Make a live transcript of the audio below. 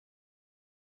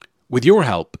With your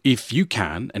help, if you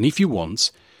can and if you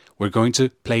want, we're going to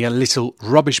play a little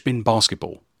rubbish bin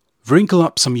basketball. Wrinkle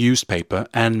up some used paper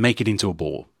and make it into a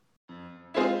ball.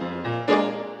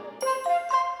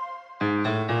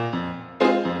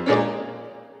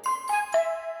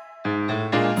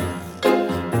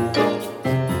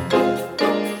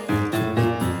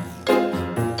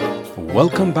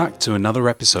 Welcome back to another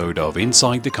episode of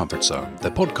Inside the Comfort Zone,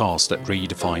 the podcast that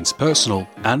redefines personal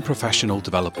and professional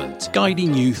development,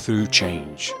 guiding you through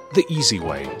change, the easy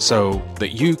way, so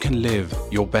that you can live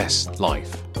your best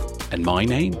life. And my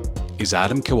name is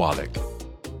Adam Kowalik.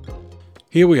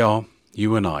 Here we are,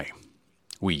 you and I,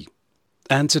 we.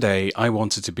 And today I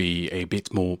wanted to be a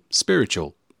bit more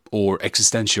spiritual or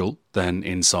existential than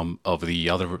in some of the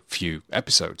other few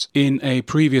episodes. In a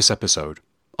previous episode,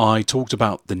 I talked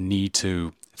about the need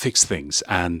to fix things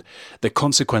and the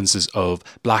consequences of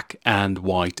black and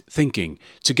white thinking,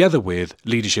 together with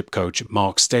leadership coach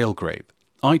Mark Stalegrave.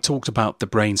 I talked about the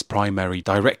brain's primary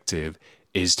directive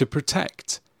is to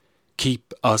protect,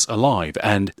 keep us alive,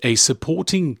 and a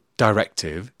supporting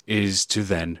directive is to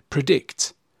then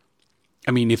predict.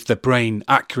 I mean, if the brain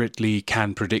accurately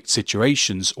can predict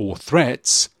situations or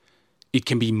threats, it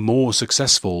can be more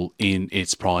successful in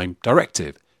its prime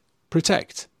directive,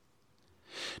 protect.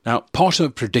 Now, part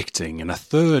of predicting and a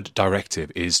third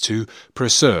directive is to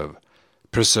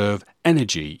preserve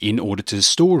energy in order to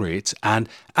store it and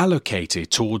allocate it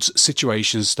towards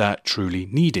situations that truly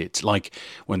need it, like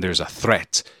when there's a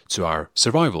threat to our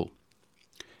survival.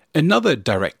 Another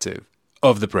directive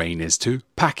of the brain is to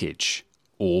package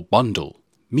or bundle,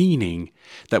 meaning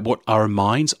that what our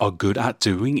minds are good at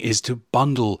doing is to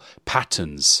bundle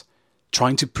patterns,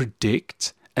 trying to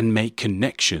predict and make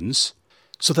connections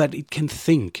so that it can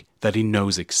think that it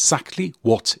knows exactly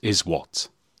what is what.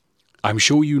 I'm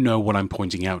sure you know what I'm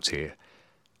pointing out here.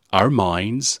 Our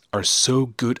minds are so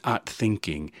good at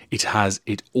thinking it has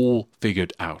it all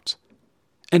figured out.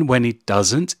 And when it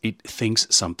doesn't, it thinks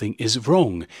something is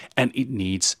wrong and it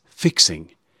needs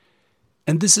fixing.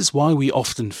 And this is why we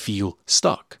often feel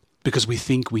stuck, because we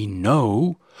think we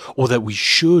know or that we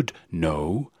should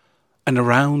know, and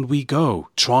around we go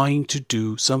trying to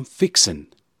do some fixing.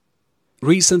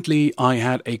 Recently, I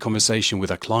had a conversation with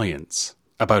a client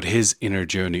about his inner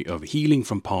journey of healing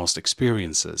from past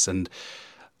experiences, and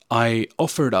I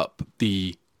offered up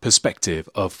the perspective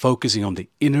of focusing on the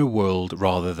inner world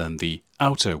rather than the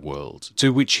outer world,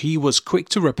 to which he was quick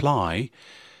to reply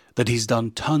that he's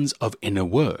done tons of inner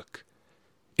work.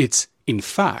 It's, in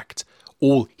fact,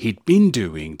 all he'd been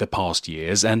doing the past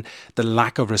years, and the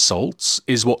lack of results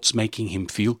is what's making him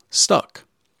feel stuck.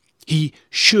 He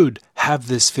should have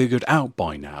this figured out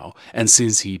by now, and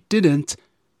since he didn't,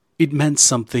 it meant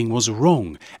something was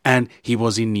wrong, and he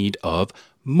was in need of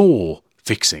more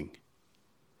fixing.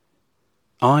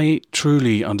 I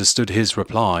truly understood his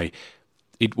reply.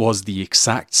 It was the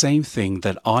exact same thing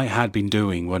that I had been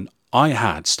doing when I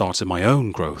had started my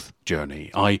own growth journey.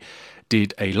 I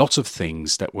did a lot of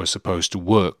things that were supposed to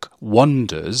work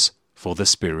wonders for the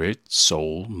spirit,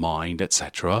 soul, mind,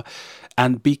 etc.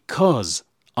 And because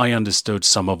I understood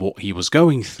some of what he was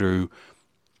going through,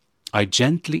 I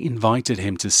gently invited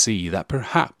him to see that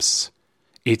perhaps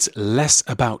it's less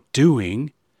about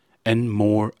doing and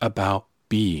more about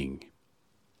being.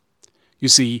 You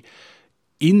see,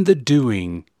 in the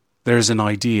doing, there's an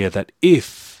idea that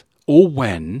if or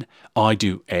when I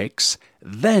do X,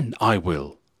 then I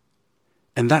will.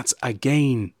 And that's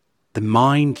again the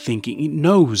mind thinking it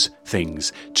knows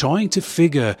things, trying to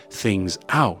figure things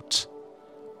out.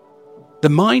 The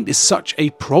mind is such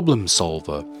a problem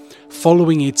solver,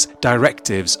 following its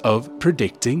directives of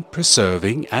predicting,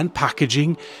 preserving, and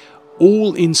packaging,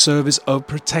 all in service of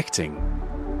protecting.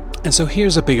 And so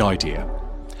here's a big idea.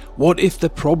 What if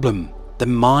the problem the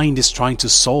mind is trying to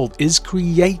solve is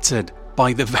created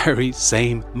by the very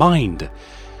same mind?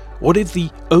 What if the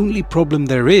only problem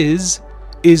there is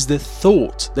the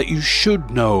thought that you should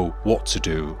know what to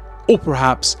do? Or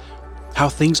perhaps how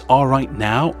things are right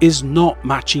now is not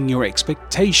matching your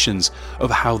expectations of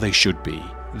how they should be.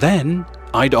 Then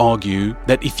I'd argue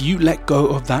that if you let go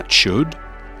of that should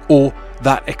or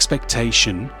that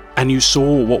expectation and you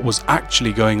saw what was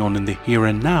actually going on in the here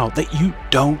and now that you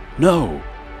don't know,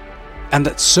 and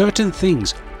that certain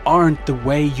things aren't the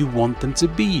way you want them to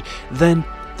be, then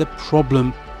the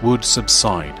problem would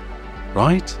subside,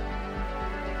 right?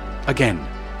 Again,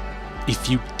 if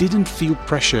you didn't feel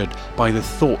pressured by the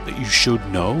thought that you should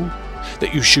know,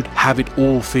 that you should have it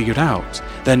all figured out,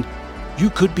 then you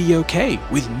could be okay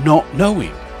with not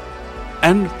knowing.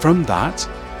 And from that,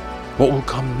 what will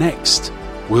come next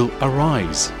will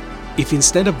arise. If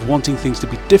instead of wanting things to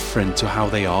be different to how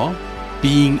they are,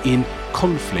 being in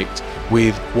conflict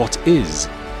with what is,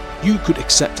 you could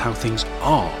accept how things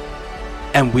are.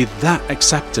 And with that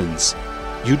acceptance,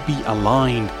 you'd be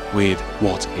aligned with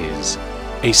what is,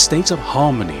 a state of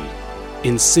harmony,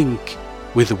 in sync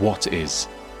with what is.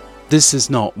 This is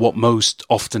not what most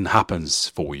often happens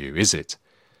for you, is it?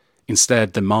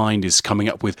 Instead, the mind is coming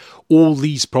up with all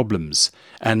these problems,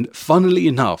 and funnily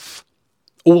enough,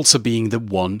 also being the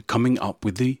one coming up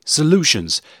with the solution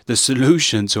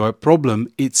to a problem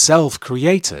itself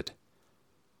created.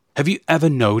 Have you ever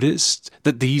noticed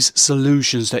that these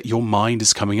solutions that your mind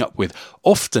is coming up with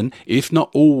often, if not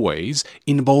always,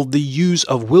 involve the use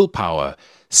of willpower,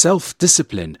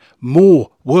 self-discipline,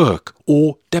 more work,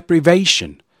 or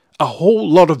deprivation? A whole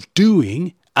lot of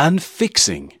doing and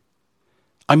fixing.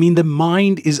 I mean, the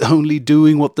mind is only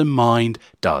doing what the mind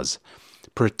does.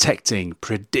 Protecting,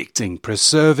 predicting,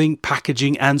 preserving,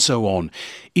 packaging, and so on.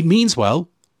 It means well,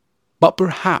 but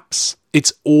perhaps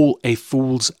it's all a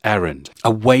fool's errand, a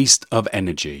waste of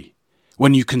energy.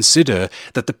 When you consider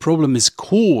that the problem is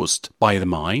caused by the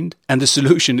mind and the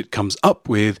solution it comes up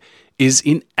with is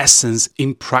in essence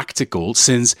impractical,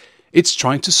 since it's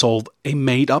trying to solve a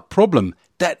made-up problem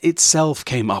that itself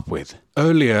came up with.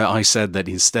 Earlier I said that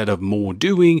instead of more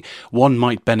doing, one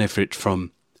might benefit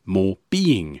from more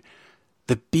being.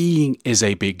 The being is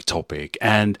a big topic,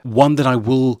 and one that I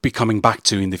will be coming back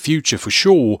to in the future for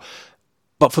sure.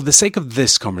 But for the sake of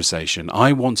this conversation,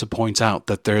 I want to point out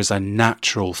that there is a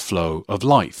natural flow of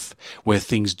life, where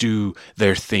things do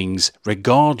their things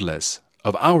regardless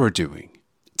of our doing.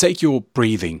 Take your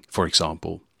breathing, for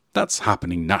example. That's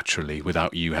happening naturally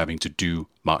without you having to do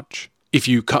much. If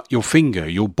you cut your finger,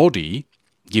 your body,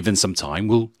 given some time,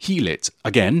 will heal it.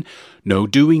 Again, no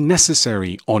doing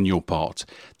necessary on your part.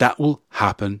 That will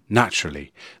happen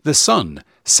naturally. The sun,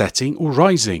 setting or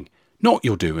rising, not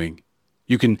your doing.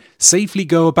 You can safely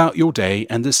go about your day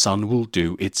and the sun will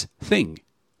do its thing.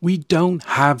 We don't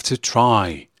have to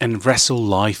try and wrestle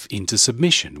life into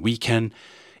submission. We can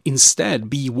instead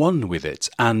be one with it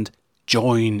and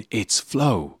join its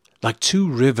flow. Like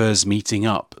two rivers meeting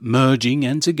up, merging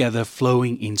and together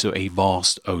flowing into a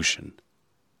vast ocean.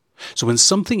 So when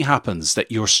something happens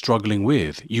that you're struggling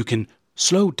with, you can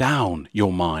slow down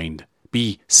your mind,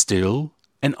 be still,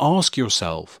 and ask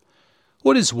yourself,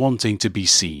 what is wanting to be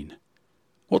seen?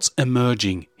 What's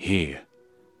emerging here?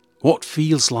 What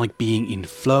feels like being in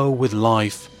flow with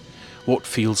life? What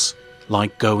feels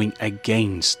like going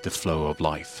against the flow of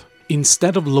life?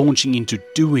 Instead of launching into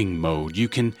doing mode, you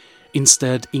can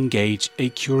instead engage a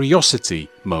curiosity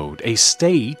mode, a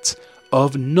state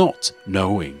of not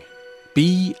knowing.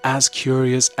 Be as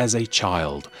curious as a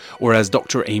child, or as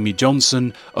Dr. Amy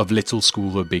Johnson of Little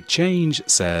School of Big Change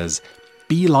says,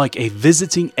 be like a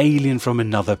visiting alien from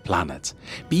another planet.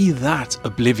 Be that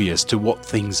oblivious to what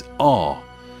things are,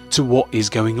 to what is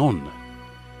going on.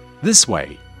 This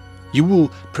way, you will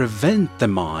prevent the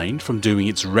mind from doing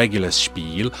its regular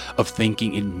spiel of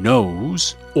thinking it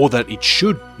knows or that it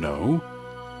should know,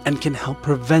 and can help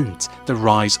prevent the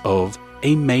rise of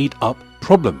a made-up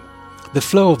problem. The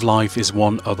flow of life is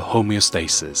one of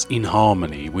homeostasis, in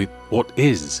harmony with what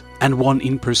is, and one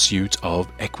in pursuit of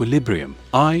equilibrium.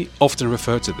 I often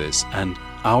refer to this and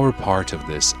our part of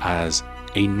this as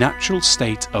a natural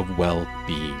state of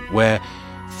well-being, where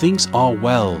things are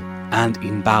well and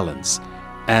in balance,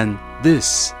 and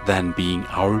this then being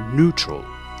our neutral.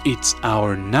 It's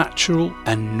our natural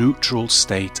and neutral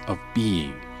state of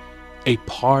being, a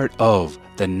part of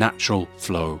the natural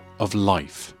flow of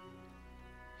life.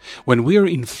 When we're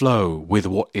in flow with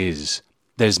what is,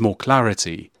 there's more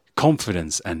clarity,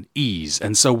 confidence and ease.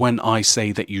 And so when I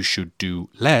say that you should do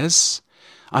less,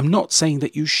 I'm not saying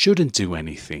that you shouldn't do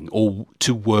anything or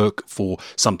to work for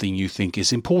something you think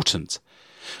is important.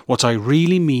 What I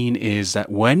really mean is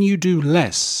that when you do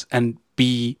less and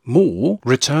be more,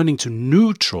 returning to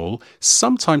neutral,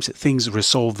 sometimes things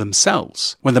resolve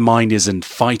themselves when the mind isn't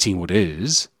fighting what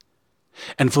is.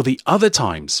 And for the other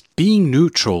times, being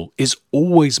neutral is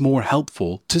always more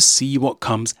helpful to see what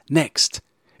comes next.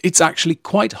 It's actually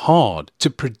quite hard to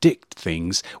predict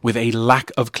things with a lack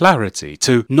of clarity,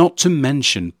 not to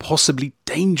mention possibly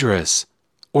dangerous,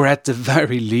 or at the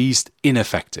very least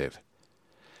ineffective.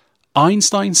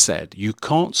 Einstein said you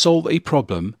can't solve a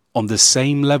problem on the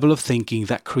same level of thinking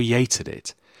that created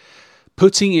it.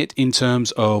 Putting it in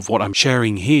terms of what I'm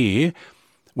sharing here,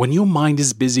 when your mind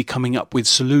is busy coming up with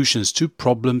solutions to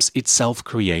problems itself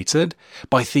created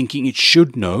by thinking it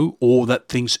should know or that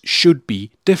things should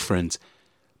be different,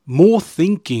 more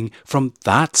thinking from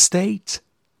that state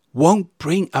won't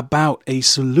bring about a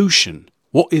solution.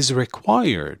 What is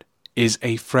required is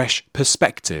a fresh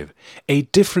perspective, a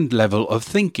different level of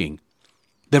thinking.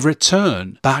 the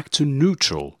return back to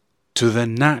neutral, to the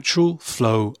natural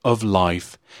flow of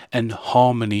life and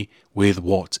harmony with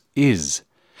what is.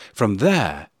 From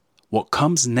there, what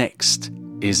comes next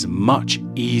is much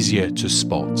easier to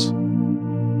spot.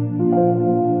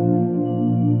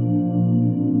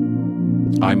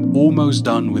 I'm almost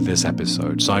done with this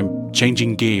episode, so I'm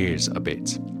changing gears a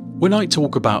bit. When I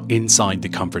talk about inside the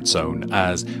comfort zone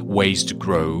as ways to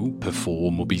grow,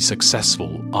 perform, or be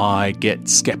successful, I get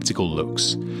skeptical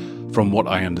looks. From what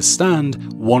I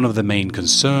understand, one of the main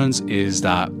concerns is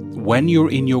that when you're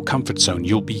in your comfort zone,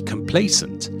 you'll be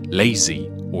complacent,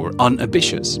 lazy, or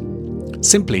unambitious.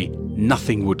 Simply,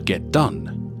 nothing would get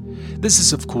done. This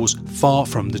is, of course, far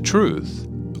from the truth.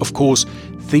 Of course,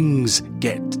 things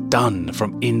get done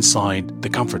from inside the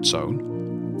comfort zone.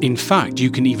 In fact,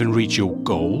 you can even reach your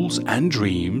goals and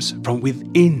dreams from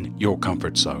within your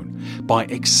comfort zone by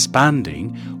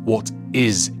expanding what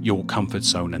is your comfort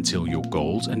zone until your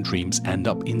goals and dreams end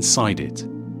up inside it.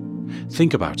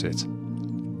 Think about it.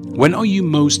 When are you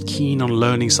most keen on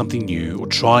learning something new or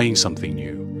trying something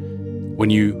new?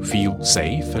 When you feel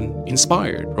safe and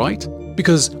inspired, right?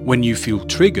 Because when you feel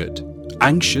triggered,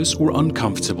 anxious or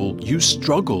uncomfortable, you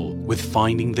struggle with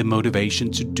finding the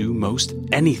motivation to do most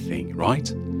anything,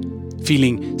 right?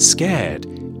 Feeling scared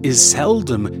is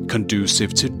seldom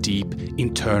conducive to deep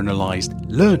internalized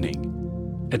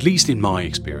learning, at least in my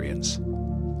experience.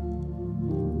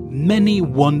 Many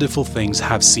wonderful things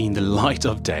have seen the light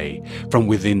of day from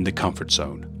within the comfort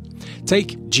zone.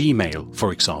 Take Gmail,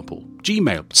 for example.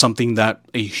 Gmail, something that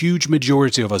a huge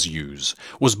majority of us use,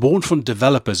 was born from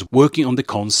developers working on the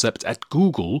concept at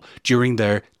Google during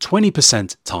their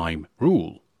 20% time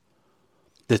rule.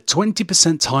 The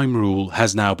 20% time rule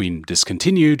has now been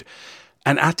discontinued,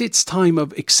 and at its time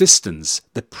of existence,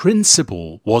 the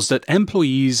principle was that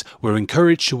employees were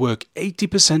encouraged to work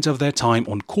 80% of their time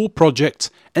on core projects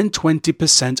and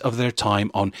 20% of their time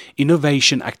on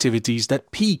innovation activities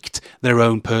that piqued their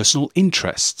own personal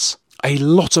interests. A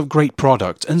lot of great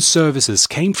product and services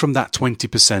came from that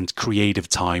 20% creative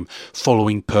time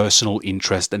following personal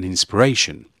interest and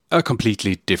inspiration. A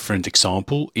completely different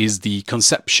example is the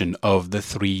conception of the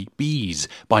 3 Bs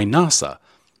by NASA,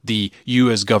 the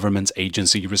US government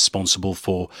agency responsible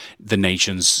for the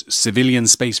nation's civilian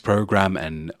space program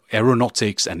and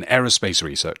aeronautics and aerospace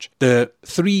research. The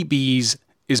 3 Bs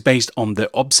is based on the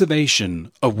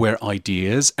observation of where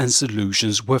ideas and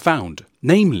solutions were found,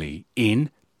 namely in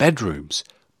bedrooms,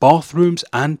 bathrooms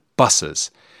and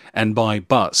buses. And by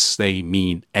bus, they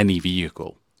mean any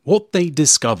vehicle. What they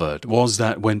discovered was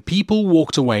that when people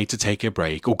walked away to take a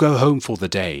break or go home for the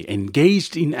day,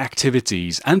 engaged in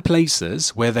activities and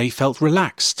places where they felt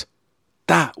relaxed,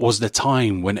 that was the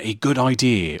time when a good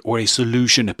idea or a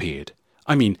solution appeared.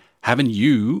 I mean, haven't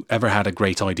you ever had a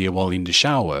great idea while in the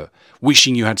shower,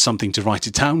 wishing you had something to write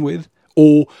it down with?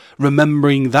 Or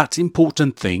remembering that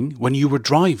important thing when you were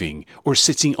driving or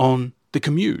sitting on the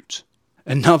commute?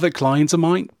 Another client of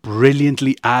mine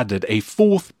brilliantly added a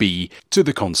 4th B to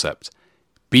the concept: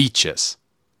 beaches.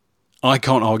 I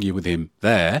can't argue with him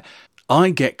there.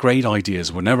 I get great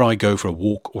ideas whenever I go for a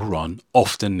walk or run,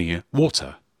 often near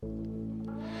water.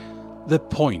 The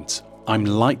point I'm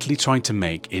likely trying to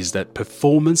make is that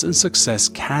performance and success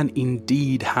can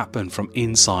indeed happen from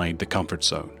inside the comfort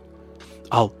zone.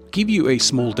 I'll give you a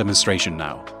small demonstration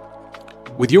now.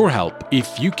 With your help,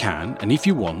 if you can and if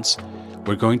you want,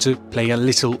 we're going to play a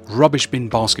little rubbish bin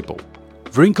basketball.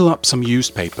 Wrinkle up some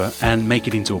used paper and make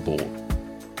it into a ball.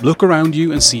 Look around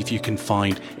you and see if you can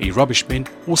find a rubbish bin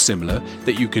or similar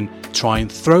that you can try and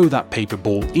throw that paper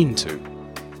ball into.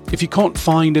 If you can't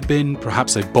find a bin,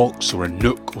 perhaps a box or a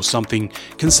nook or something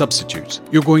can substitute.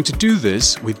 You're going to do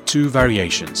this with 2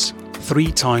 variations,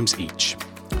 3 times each.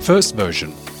 First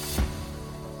version.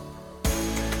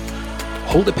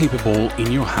 Hold a paper ball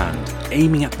in your hand,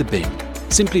 aiming at the bin.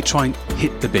 Simply try and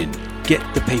hit the bin. Get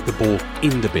the paper ball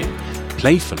in the bin,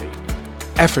 playfully,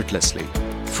 effortlessly,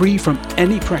 free from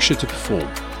any pressure to perform.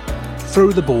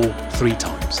 Throw the ball 3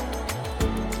 times.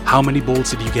 How many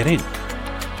balls did you get in?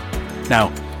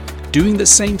 Now, doing the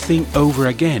same thing over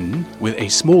again with a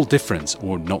small difference,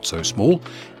 or not so small,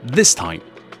 this time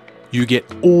you get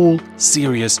all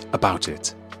serious about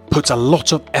it. Put a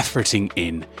lot of efforting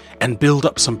in and build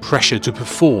up some pressure to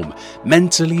perform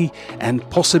mentally and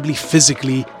possibly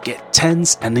physically. Get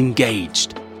tense and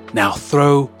engaged. Now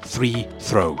throw 3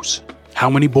 throws. How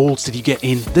many balls did you get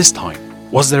in this time?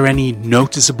 Was there any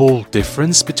noticeable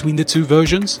difference between the 2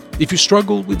 versions? If you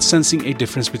struggle with sensing a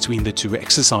difference between the 2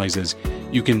 exercises,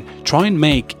 you can try and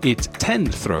make it 10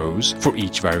 throws for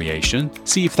each variation.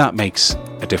 See if that makes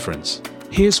a difference.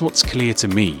 Here's what's clear to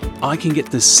me. I can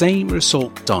get the same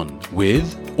result done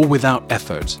with or without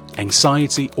effort,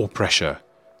 anxiety or pressure.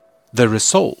 The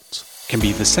result can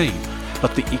be the same,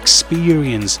 but the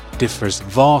experience differs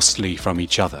vastly from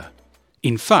each other.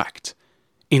 In fact,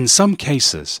 in some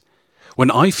cases, when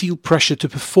I feel pressure to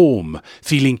perform,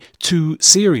 feeling too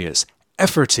serious,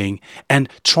 efforting, and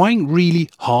trying really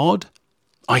hard,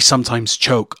 I sometimes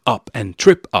choke up and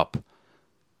trip up.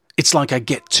 It's like I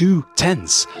get too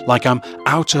tense, like I'm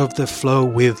out of the flow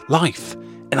with life,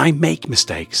 and I make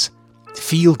mistakes,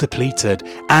 feel depleted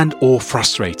and or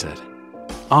frustrated.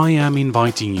 I am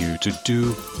inviting you to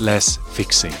do less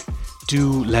fixing,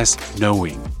 do less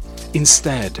knowing.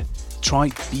 Instead,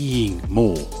 try being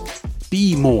more.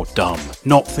 Be more dumb,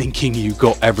 not thinking you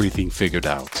got everything figured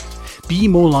out. Be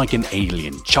more like an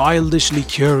alien, childishly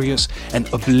curious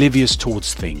and oblivious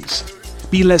towards things.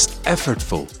 Be less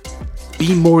effortful.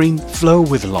 Be more in flow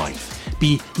with life.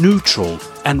 Be neutral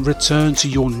and return to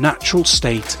your natural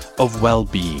state of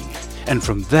well-being. And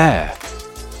from there,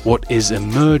 what is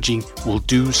emerging will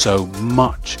do so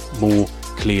much more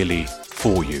clearly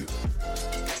for you.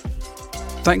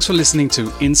 Thanks for listening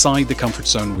to Inside the Comfort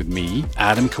Zone with me,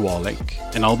 Adam Kowalik,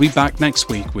 and I'll be back next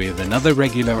week with another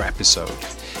regular episode.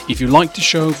 If you like the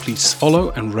show, please follow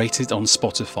and rate it on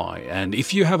Spotify. And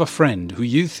if you have a friend who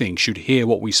you think should hear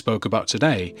what we spoke about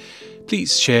today,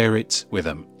 please share it with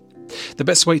them. The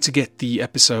best way to get the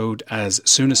episode as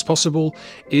soon as possible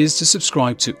is to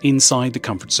subscribe to Inside the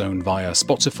Comfort Zone via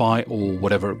Spotify or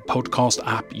whatever podcast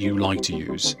app you like to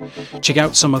use. Check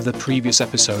out some of the previous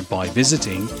episode by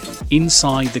visiting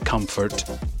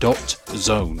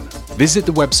insidethecomfort.zone. Visit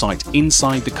the website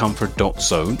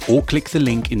insidethecomfort.zone or click the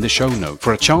link in the show note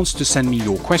for a chance to send me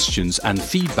your questions and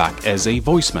feedback as a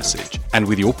voice message. And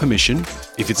with your permission,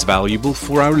 if it's valuable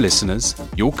for our listeners,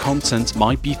 your content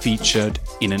might be featured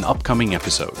in an upcoming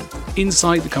episode.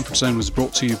 Inside the Comfort Zone was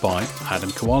brought to you by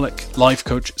Adam Kowalik, life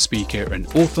coach, speaker and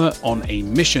author on a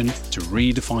mission to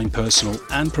redefine personal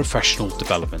and professional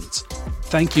development.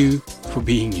 Thank you for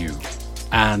being you,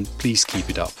 and please keep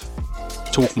it up.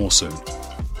 Talk more soon.